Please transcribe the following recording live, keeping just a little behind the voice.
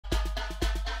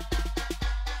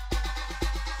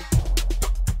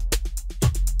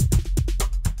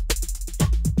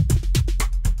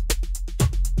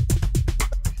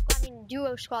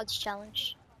Turbo Squads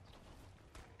challenge.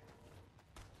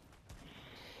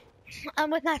 I'm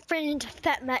with my friend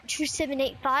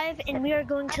FatMat2785, and we are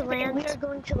going to land.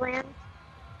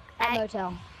 At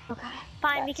motel. Okay.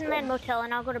 Fine, we can land motel,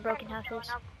 and I'll go to broken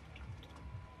houses.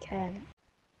 Okay.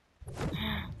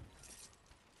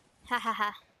 Ha ha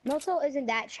ha. Motel isn't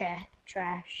that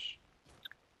trash.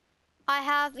 I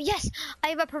have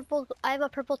a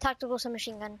purple tactical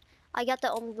submachine gun. I got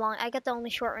the only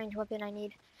short range weapon I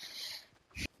need.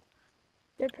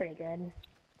 They're pretty good.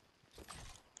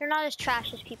 They're not as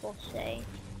trash as people say.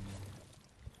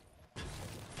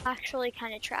 Actually,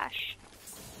 kind of trash.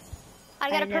 I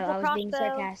got a purple I was crossbow. being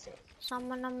sarcastic.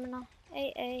 Someone,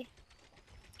 AA.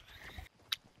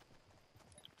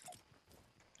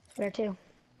 Where to?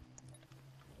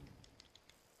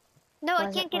 No,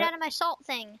 I can't get out of my salt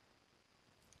thing.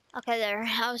 Okay, there.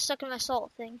 I was stuck in my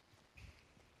salt thing.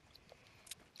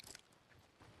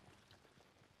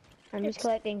 I'm just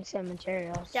collecting some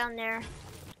materials. Down there.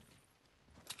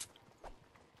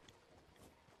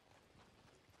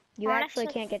 You actually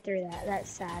can't get through that. That's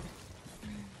sad.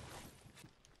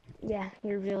 Yeah,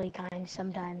 you're really kind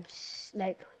sometimes.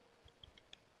 Like,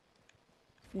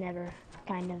 never.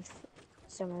 Kind of.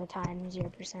 Some of the time,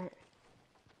 0%.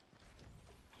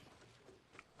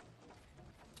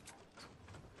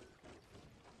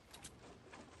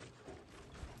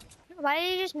 Why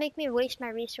did you just make me waste my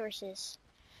resources?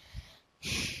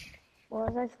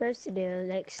 What was I supposed to do?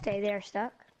 Like, stay there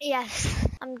stuck? Yes.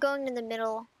 I'm going in the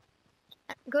middle.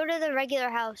 Go to the regular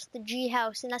house, the G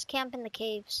house, and let's camp in the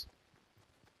caves.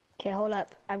 Okay, hold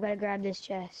up. I've got to grab this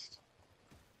chest.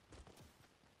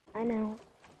 I know.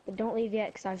 But don't leave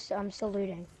yet, because I'm still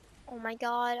looting. Oh my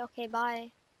god. Okay,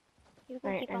 bye. You can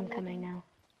Alright, keep on I'm coming looting. now.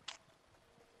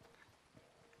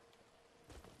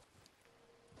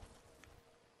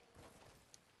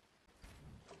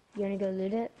 You wanna go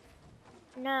loot it?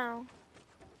 No.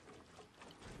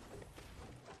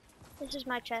 This is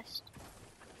my chest.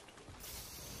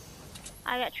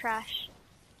 I got trash.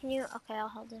 Can you? Okay, I'll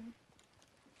hold him.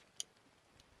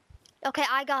 Okay,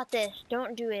 I got this.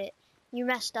 Don't do it. You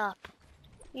messed up.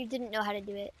 You didn't know how to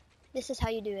do it. This is how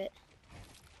you do it.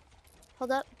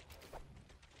 Hold up.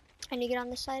 Can you get on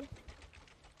this side?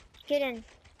 Get in.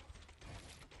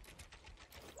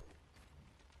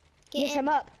 Yes, I'm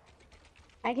up.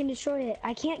 I can destroy it.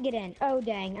 I can't get in. Oh,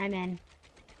 dang, I'm in.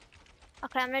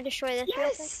 Okay, I'm gonna destroy this real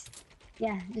quick.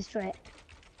 Yeah, destroy it.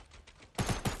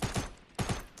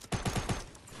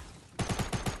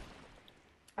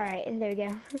 Alright, and there we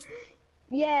go.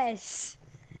 Yes!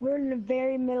 We're in the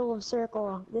very middle of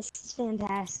circle. This is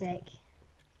fantastic.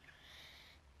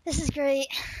 This is great.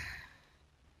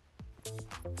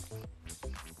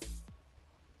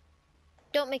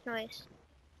 Don't make noise.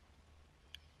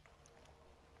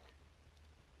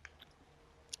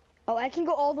 Oh, I can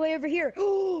go all the way over here.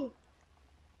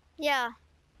 Yeah.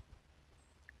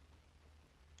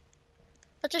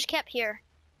 Let's just camp here.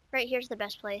 Right here's the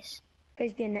best place.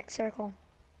 Please be in next circle.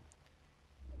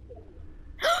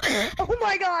 Oh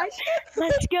my gosh!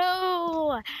 Let's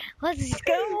go! Let's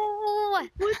go!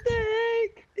 What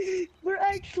the heck? We're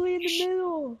actually in the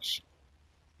middle.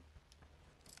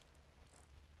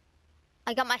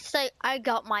 I got my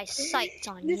sights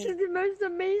on This you. is the most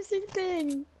amazing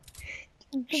thing.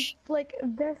 Like,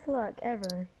 best luck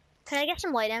ever. Can I get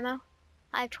some light ammo?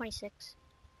 I have 26.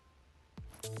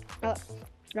 Oh,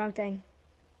 wrong thing.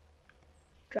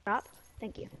 Drop.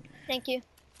 Thank you. Thank you.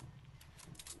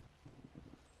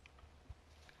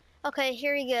 Okay,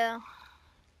 here we go.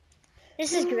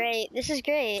 This is great. This is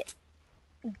great.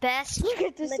 Best. Look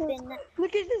at this.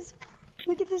 Look at this.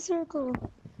 Look at the circle.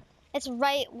 It's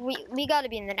right. We gotta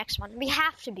be in the next one. We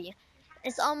have to be.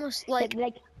 It's almost like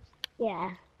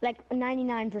yeah, like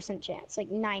 99% chance, like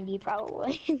 90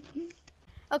 probably.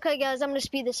 Okay, guys, I'm gonna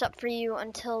speed this up for you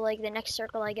until like the next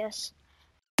circle, I guess.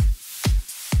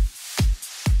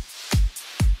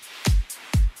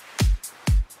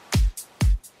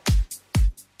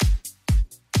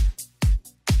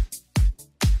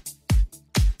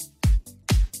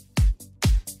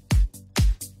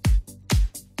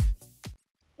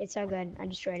 It's so good. I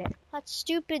destroyed it. That's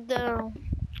stupid, though.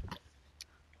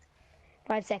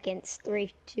 5 seconds.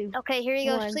 3, 2. Okay, here he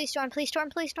goes. 1. Please storm, please storm,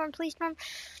 please storm, please storm.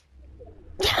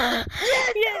 Yes!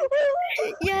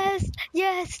 Yes!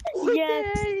 Yes! What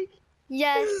Yes! the heck?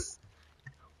 Yes!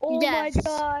 Oh Yes. my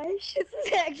gosh. This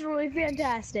is actually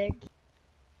fantastic.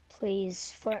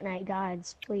 Please, Fortnite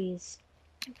gods, please.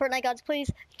 Fortnite gods, please.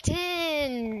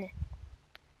 10!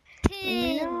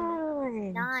 10!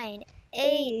 9, 9,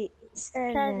 8,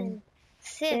 7,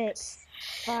 6,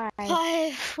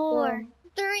 5, 4,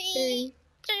 3,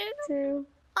 2, 2,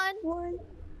 1. 1.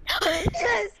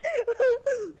 Yes!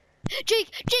 Jake,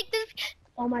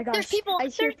 Oh my gosh. there's people. I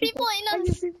hear There's people in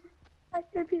us. I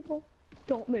hear people.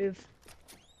 Don't move.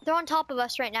 They're on top of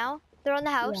us right now. They're on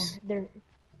the house.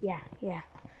 Yeah, yeah.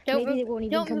 Don't Maybe move. they won't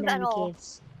even Don't come move down at the all.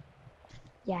 caves.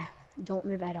 Yeah, don't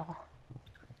move at all.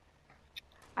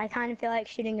 I kind of feel like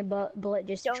shooting a bullet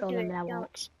just to Don't troll do them, it. but I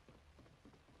won't. Don't.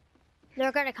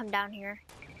 They're gonna come down here.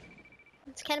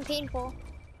 It's kind of painful.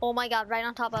 Oh my god, right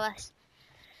on top of us.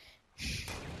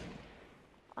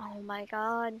 Oh my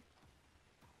god.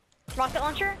 Rocket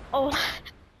launcher? Oh.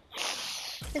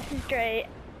 This is great.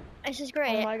 This is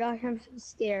great. Oh my gosh, I'm so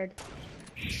scared.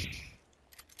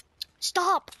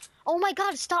 Stop! Oh my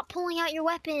god, stop pulling out your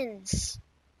weapons.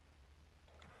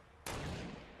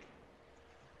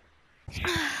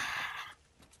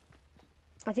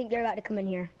 I think they're about to come in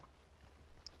here.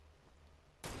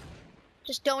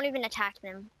 Just don't even attack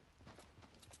them.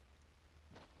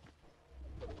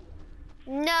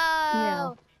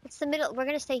 No! It's the middle. We're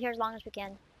gonna stay here as long as we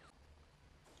can.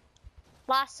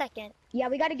 Last second. Yeah,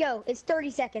 we gotta go. It's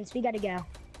 30 seconds. We gotta go.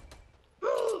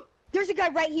 There's a guy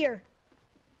right here.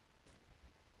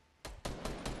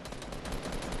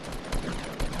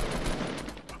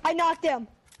 I knocked him.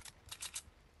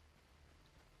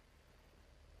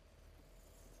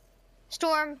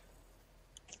 Storm.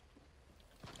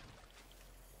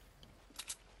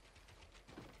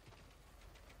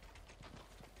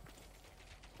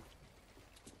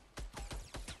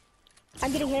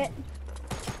 I'm getting hit.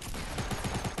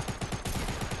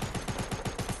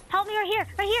 Help me right here!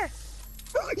 Right here!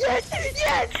 Yes!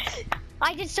 Yes!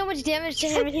 I did so much damage to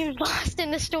him and he was lost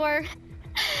in the storm.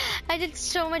 I did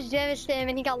so much damage to him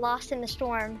and he got lost in the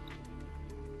storm.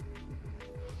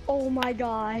 Oh my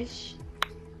gosh.